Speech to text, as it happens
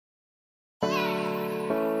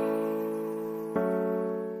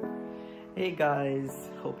Hey guys,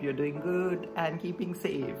 hope you're doing good and keeping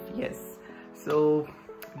safe. Yes, so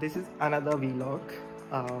this is another vlog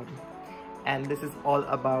and this is all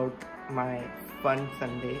about my fun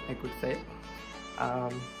Sunday, I could say.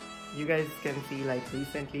 You guys can see, like,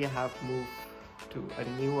 recently I have moved to a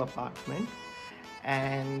new apartment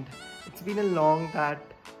and it's been a long that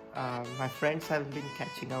my friends have been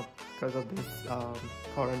catching up because of this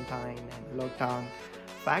quarantine and lockdown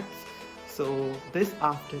facts. So this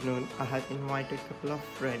afternoon I had invited a couple of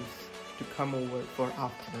friends to come over for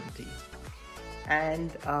afternoon tea.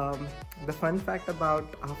 And the fun fact about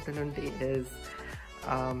afternoon tea is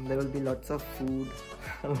there will be lots of food.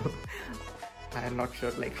 I'm not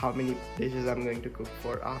sure like how many dishes I'm going to cook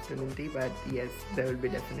for afternoon tea, but yes, there will be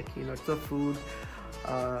definitely lots of food,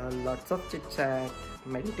 lots of chit chat,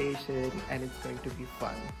 meditation, and it's going to be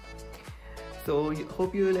fun. So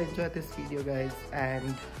hope you will enjoy this video, guys,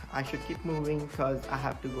 and I should keep moving because I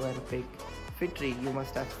have to go and pick Fitri. You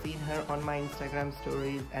must have seen her on my Instagram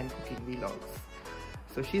stories and cooking vlogs.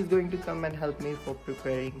 So she's going to come and help me for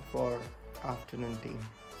preparing for afternoon tea.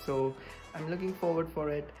 So I'm looking forward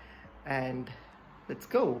for it, and let's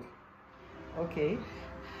go. Okay,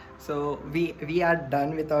 so we are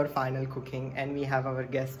done with our final cooking and we have our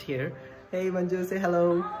guest here. Hey Manju, say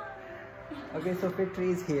hello. Okay, so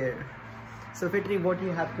Fitri is here. So Fitri, what do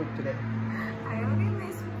you have cooked today? I only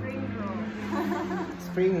made spring roll.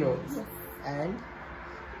 Spring rolls. And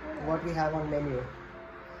what we have on menu?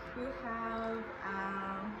 We have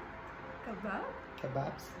kebab,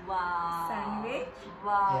 Kebabs. Wow. sandwich,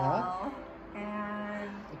 Wow.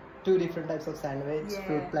 and Two different types of sandwich, Yeah.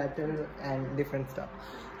 fruit platter, and different stuff.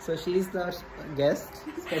 So she's the guest,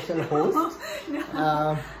 special host.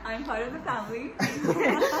 no, I'm part of the family.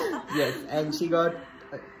 Yes, and she got.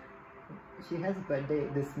 She has a birthday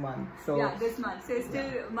this month, so Yeah, this month. So it's still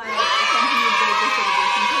my continued birthday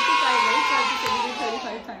celebration. 35, right? So I have to celebrate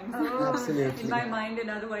 35 times. Absolutely. In my mind and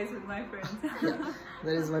otherwise with my friends.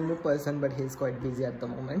 there is one more person, but he's quite busy at the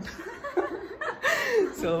moment.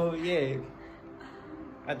 So yeah,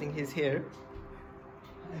 I think he's here.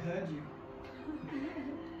 I heard you.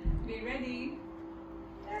 Be ready.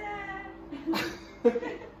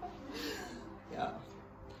 Yeah.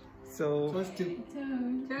 So Cheers to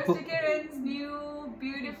Kiran's new,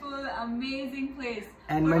 beautiful, amazing place.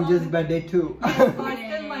 and For Manju's all- birthday too. Yes, for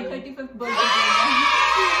still my 35th birthday.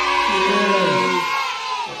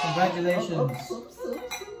 Congratulations.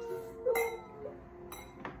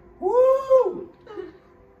 Woo!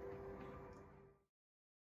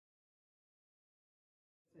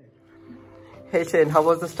 Hey Shane, how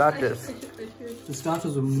was the starters? The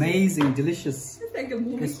starters were amazing, delicious, It's like a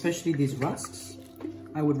movie. especially these rusks.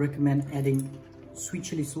 I would recommend adding sweet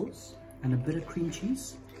chili sauce and a bit of cream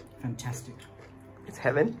cheese. Fantastic. It's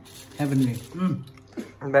heaven. Heavenly.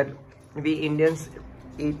 But we Indians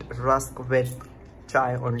eat rusk with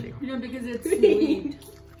chai only. You know, because it's sweet.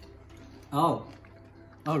 Oh.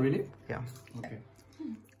 Oh, really? Yeah. Okay.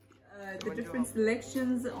 The different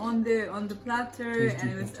selections on the platter, Tasty and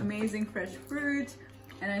it was platter. amazing fresh fruit.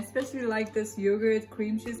 And I especially like this yogurt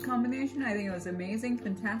cream cheese combination. I think it was amazing,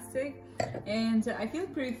 fantastic. And I feel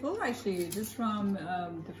pretty full actually, just from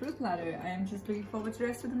the fruit platter. I am just looking forward to the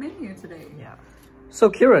rest of the menu today. Yeah. So,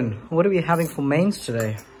 Kiran, what are we having for mains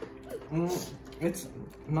today? It's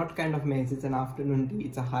not kind of maize, it's an afternoon tea,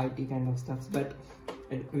 it's a high tea kind of stuff. But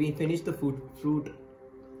we finished the fruit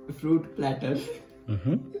platter.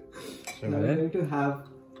 So Now we're going to have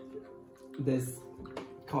this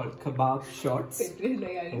called kebab shorts.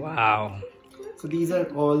 wow. So these are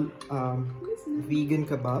all vegan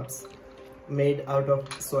kebabs made out of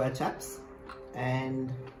soya chaps,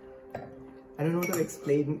 and I don't know how to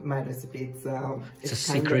explain my recipe. It's a kind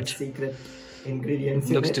secret. of secret ingredients.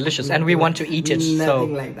 in Looks it. delicious, and we want to eat it, so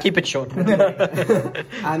Nothing like that. keep it short.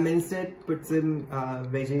 I instead put some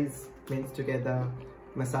veggies minced together,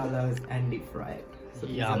 masalas, and deep fry it. So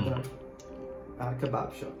these Yum. are the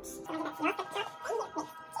kebab shorts.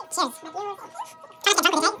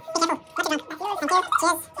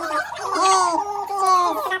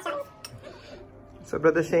 So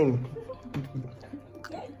brother Shane,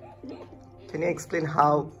 can you explain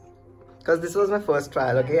how, because this was my first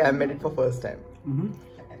trial, okay? I made it for first time.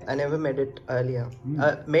 I never made it earlier.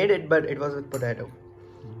 Made it, but it was with potato.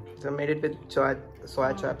 So I made it with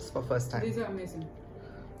soya chaps for first time. These are amazing.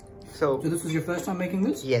 So this was your first time making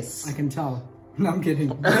this? Yes. I can tell. No, I'm kidding.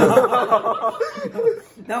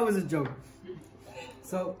 That was a joke.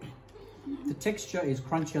 So the texture is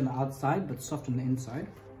crunchy on the outside but soft on the inside.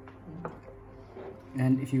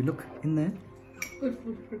 And if you look in there,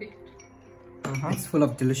 it's full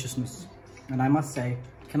of deliciousness. And I must say,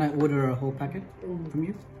 can I order a whole packet from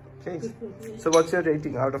you? Okay. So what's your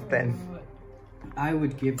rating out of 10? I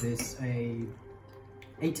would give this a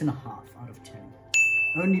 8.5 out of 10.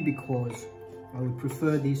 Only because I would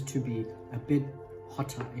prefer these to be a bit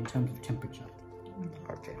hotter in terms of temperature.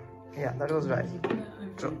 Okay. Yeah, that was right.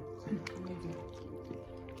 True.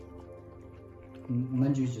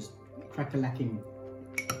 Manju is just crack-a-lacking.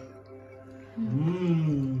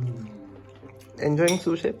 Enjoying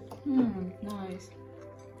sushi? Nice.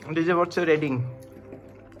 DJ, what's your rating?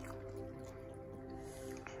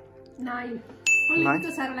 9. Only 9?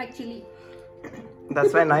 because I don't like chili.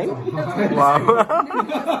 That's why 9?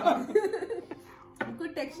 Wow.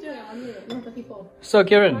 Good texture. So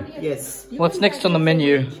Kiran, Yes. what's next on the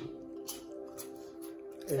menu?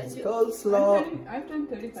 It's coleslaw I've done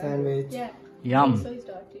 35. sandwich. Yeah. Yum. So it's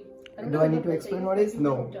dirty. Do I need to explain what it is?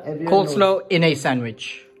 No. Everyone knows. Coleslaw in a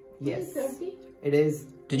sandwich. Yes. It is.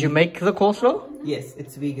 Did you make the coleslaw? Yes,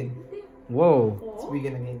 it's vegan. Whoa. It's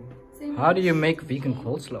vegan again. How do you make vegan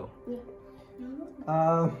coleslaw?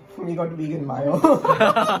 We got vegan mayo.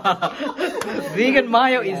 Vegan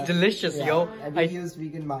mayo is delicious, yo. And we used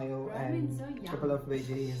vegan mayo and a couple of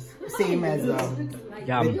veggies. Same as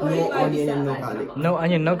Yum. with no onion and no garlic. No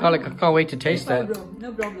onion, no garlic. I can't wait to taste that.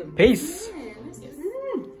 No problem. Peace.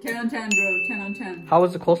 10 on 10, bro. 10 on 10. How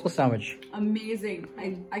was the coleslaw sandwich? Amazing.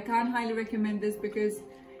 I can't highly recommend this because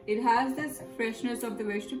it has this freshness of the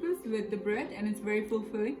vegetables with the bread and it's very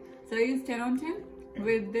fulfilling. So I use 10 on 10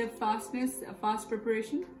 with the fast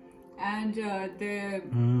preparation and the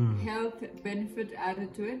health benefit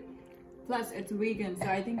added to it. Plus it's vegan, so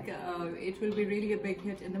I think it will be really a big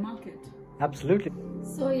hit in the market. Absolutely.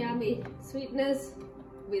 So yummy. Sweetness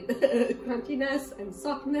with crunchiness and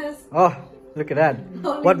softness. Oh, look at that.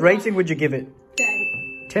 What rating would you give it?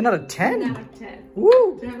 10. 10 out of 10? 10 out of 10.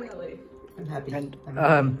 Woo! Definitely. I'm happy. And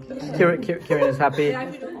Kiran is happy.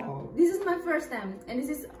 This is my first time, and this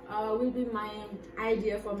is will be my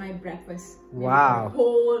idea for my breakfast. Wow.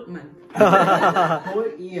 Whole month.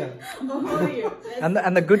 Whole year. Whole year.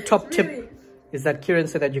 And the good top tip is that Kiran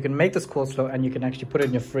said that you can make this coleslaw and you can actually put it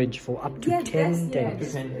in your fridge for up to 10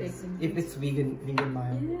 days. If it's vegan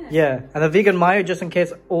mayo. Yeah, and the vegan mayo, just in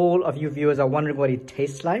case all of you viewers are wondering what it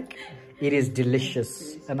tastes like, it is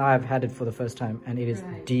delicious. And I have had it for the first time and it is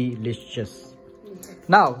delicious.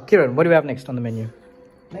 Now, Kiran, what do we have next on the menu?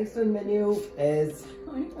 Next on menu is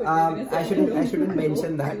I shouldn't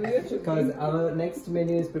mention that because our next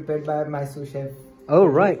menu is prepared by my sous chef. Oh,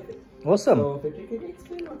 right. Awesome. So, Patrick, can you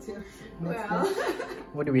explain what's your next Well,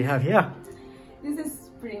 What do we have here? this is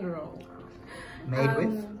spring roll. made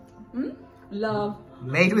with? Love.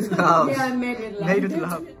 Made with love. Yeah, made with love. Made with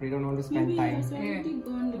love. We don't want to spend time. Here.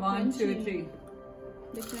 1, 2, 3.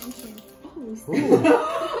 The crunchy.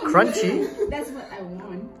 Ooh, crunchy. That's what I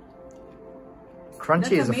want.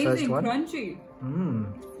 Crunchy is That's the first amazing. one. Crunchy.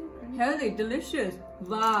 Healthy, delicious.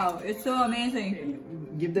 Wow, it's so amazing.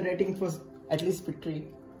 Give the rating for at least victory.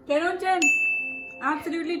 10 on 10.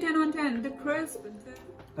 Absolutely 10 on 10. The crisp.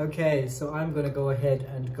 Okay, so I'm gonna go ahead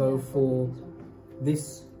and go for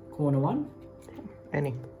this corner one.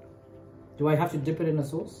 Any. Do I have to dip it in a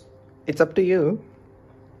sauce? It's up to you.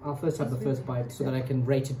 I'll first have the first bite so that I can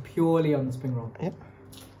rate it purely on the spring roll. Yep.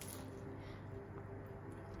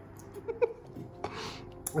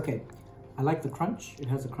 Okay, I like the crunch. It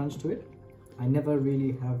has a crunch to it. I never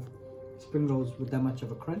really have spring rolls with that much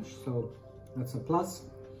of a crunch, so that's a plus.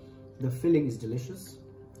 The filling is delicious.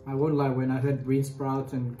 I won't lie, when I heard green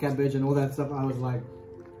sprout and cabbage and all that stuff, I was like,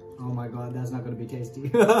 oh my god, that's not going to be tasty.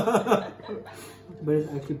 But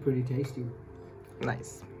it's actually pretty tasty.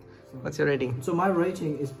 Nice. What's your rating? So my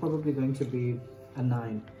rating is probably going to be a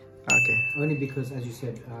 9. Okay. Only because, as you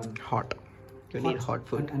said, Hot. You need hot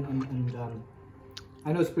food. And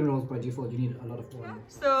I know spring rolls by default you need a lot of oil.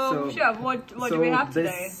 So, Chef, what do we have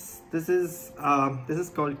today? This is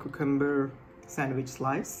called cucumber sandwich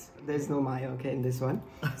slice. There's no mayo, okay, in this one.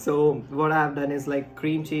 So what I've done is like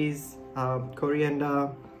cream cheese, coriander,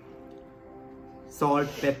 salt,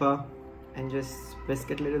 pepper, and just whisk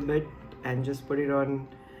it a little bit and just put it on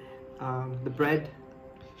the bread.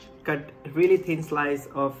 Cut a really thin slice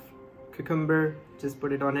of cucumber, just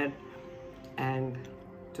put it on it, and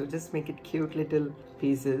to just make it cute little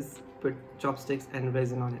pieces, put chopsticks and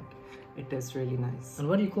resin on it. It tastes really nice. And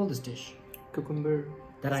what do you call this dish? Cucumber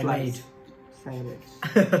That I slice made.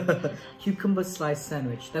 sandwich. Cucumber slice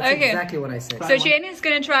sandwich. That's Okay. exactly what I said. So Shane is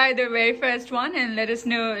gonna try the very first one and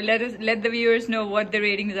let the viewers know what the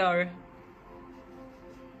ratings are.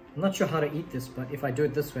 I'm not sure how to eat this, but if I do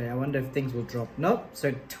it this way, I wonder if things will drop. Nope.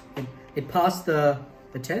 So it passed the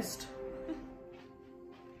test.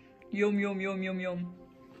 Yum yum yum yum yum.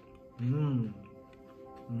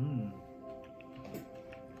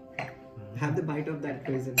 Have the bite of that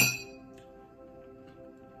raisin.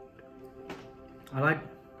 I like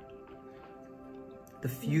the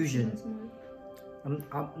fusion. I'm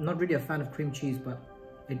not really a fan of cream cheese, but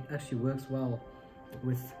it actually works well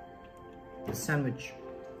with the sandwich.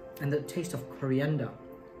 And the taste of coriander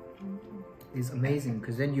is amazing,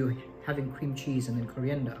 because then you're having cream cheese and then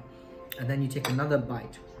coriander, and then you take another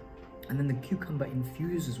bite, and then the cucumber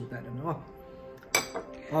infuses with that, and oh,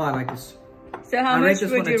 I like this. So how I much rate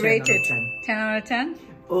this would one a you 10 rate out of it? 10. 10 out of 10?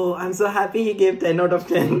 Oh, I'm so happy he gave 10 out of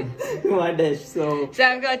 10 to my dish. So So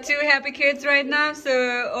I've got 2 happy kids right now, so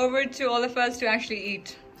over to all of us to actually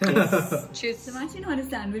eat. Cheers. So I'm actually not a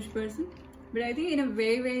sandwich person, but I think in a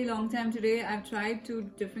very long time today, I've tried 2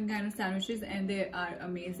 different kind of sandwiches and they are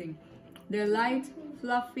amazing. They're light,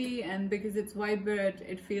 fluffy, and because it's white bread,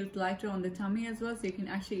 it feels lighter on the tummy as well, so you can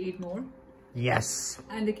actually eat more. Yes.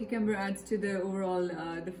 And the cucumber adds to the overall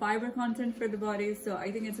the fiber content for the body, so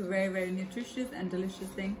I think it's a very nutritious and delicious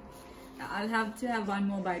thing. I'll have to have one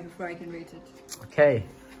more bite before I can rate it. Okay.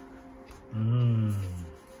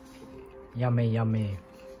 Yummy, yummy.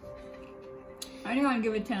 I think I'll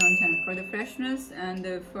give it 10 on 10 for the freshness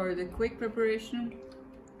and for the quick preparation.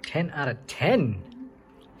 10 out of 10.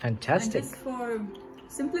 And Fantastic. just for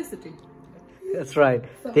simplicity. That's right.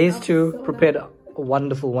 These two prepared a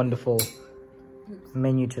wonderful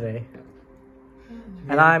menu today.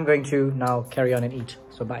 And I'm going to now carry on and eat.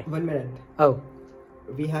 So bye. 1 minute. Oh,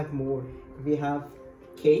 We have more. We have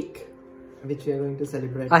cake, which we are going to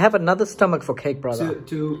celebrate. I have another stomach for cake, brother.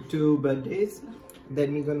 Two birthdays.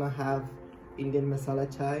 Then we're gonna have Indian masala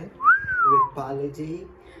chai with Parle-G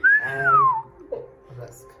and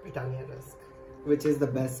rusk, Britannia rusk, which is the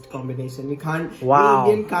best combination. We can't. Wow.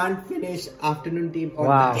 The Indian can't finish afternoon tea on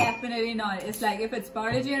Wow. that. Definitely not. It's like if it's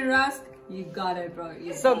Parle-G and rusk, you got it, bro.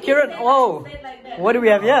 So Kiran, oh, what do we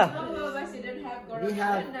have here? We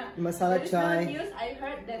have masala chai,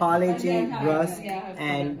 Parle-G, rusk,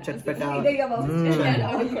 and chatpata.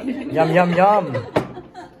 Yum, yum, yum.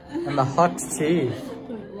 And the hot tea.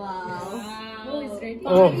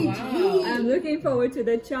 Oh, I'm looking forward to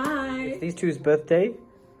the chai. these two's birthday.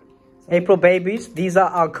 April babies. These are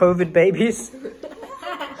our COVID babies.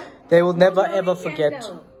 They will never ever forget.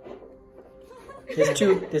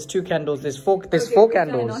 There's two candles. There's four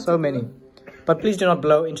candles. So many. But please do not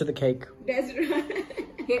blow into the cake. That's right.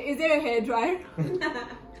 Is there a hair dryer?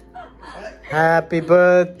 Happy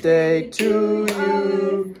birthday to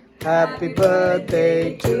you. Happy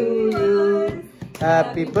birthday to you.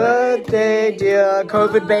 Happy birthday, dear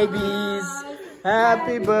COVID babies.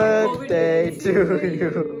 Happy birthday to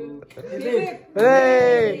you.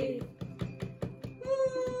 Hey!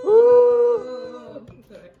 Woo!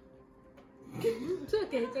 It's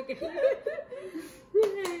okay, it's okay.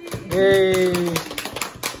 Yay!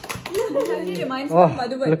 It reminds me Oh, of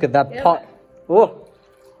Madhuban. look at that pot. Oh,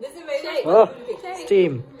 This is very nice. oh,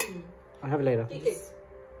 steam. I'll have it later.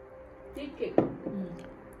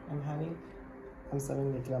 I'm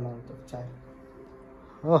serving little amount of chai.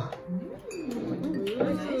 Oh,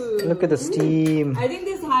 look at the steam. I think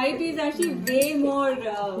this high tea is actually way more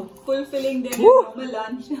fulfilling than your normal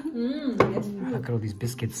lunch. Look at all these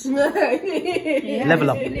biscuits.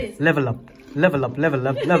 Level up, level up, level up, level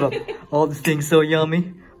up, level up. All these things so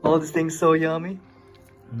yummy. All these things so yummy.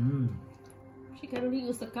 She can only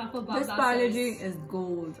use a cup of This Parle-G is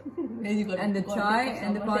gold. And the chai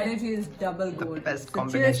and the Parle-G is double gold. best So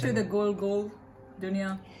combination. cheers to the gold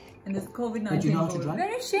dunya and this COVID-19 Did you know how to gold. drive?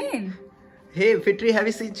 Where is Shane? Hey, Fitri, have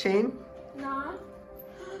you seen Shane? No.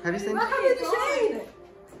 Have you seen? Shane?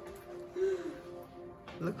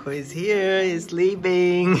 Look who is here. He's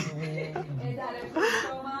sleeping.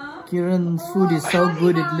 Kiran's food is so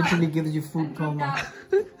good, it literally gives you food coma.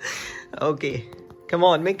 Okay, come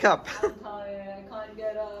on, make up. I can't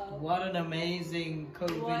get up. What an amazing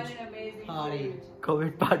COVID amazing party.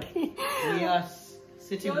 COVID party. We are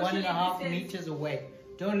sitting Social 1.5 distance. meters away.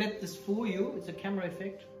 Don't let this fool you. It's a camera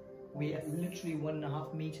effect. We are literally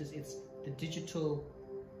 1.5 meters. It's the digital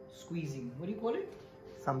squeezing. What do you call it?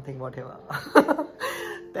 Something, whatever.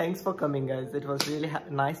 Thanks for coming, guys. It was really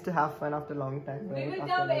nice to have fun after a long time. We right? will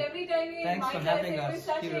After come like- every time we Thanks for invite having us. It us, was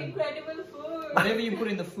such Kiran. incredible food. Whatever you put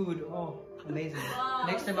in the food. Oh, amazing. Wow,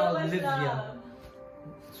 Next time so I'll much live love. here.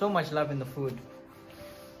 So much love in the food.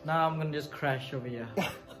 Now I'm gonna just crash over here.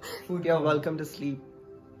 Food You're coma. welcome to sleep.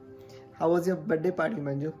 How was your birthday party,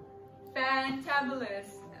 Manju? Fantabulous.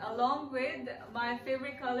 Along with my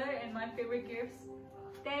favorite color and my favorite gifts.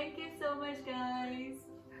 Thank you so much, guys.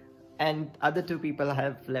 And other 2 people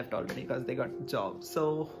have left already because they got jobs.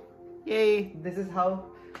 So, yay! This is how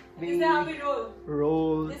This is how we roll.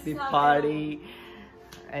 roll, This we is how we party,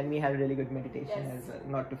 And we had a really good meditation as well,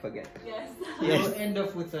 not to forget. Yes. Yes. We'll end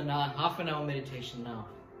off with a half an hour meditation now.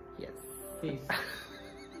 Yes. Peace.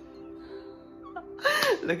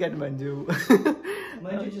 Look at Manju.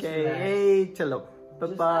 Manju, just Okay, relax. hey, chalo. Bye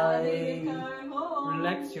Just bye.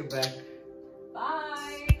 Relax your back. Bye.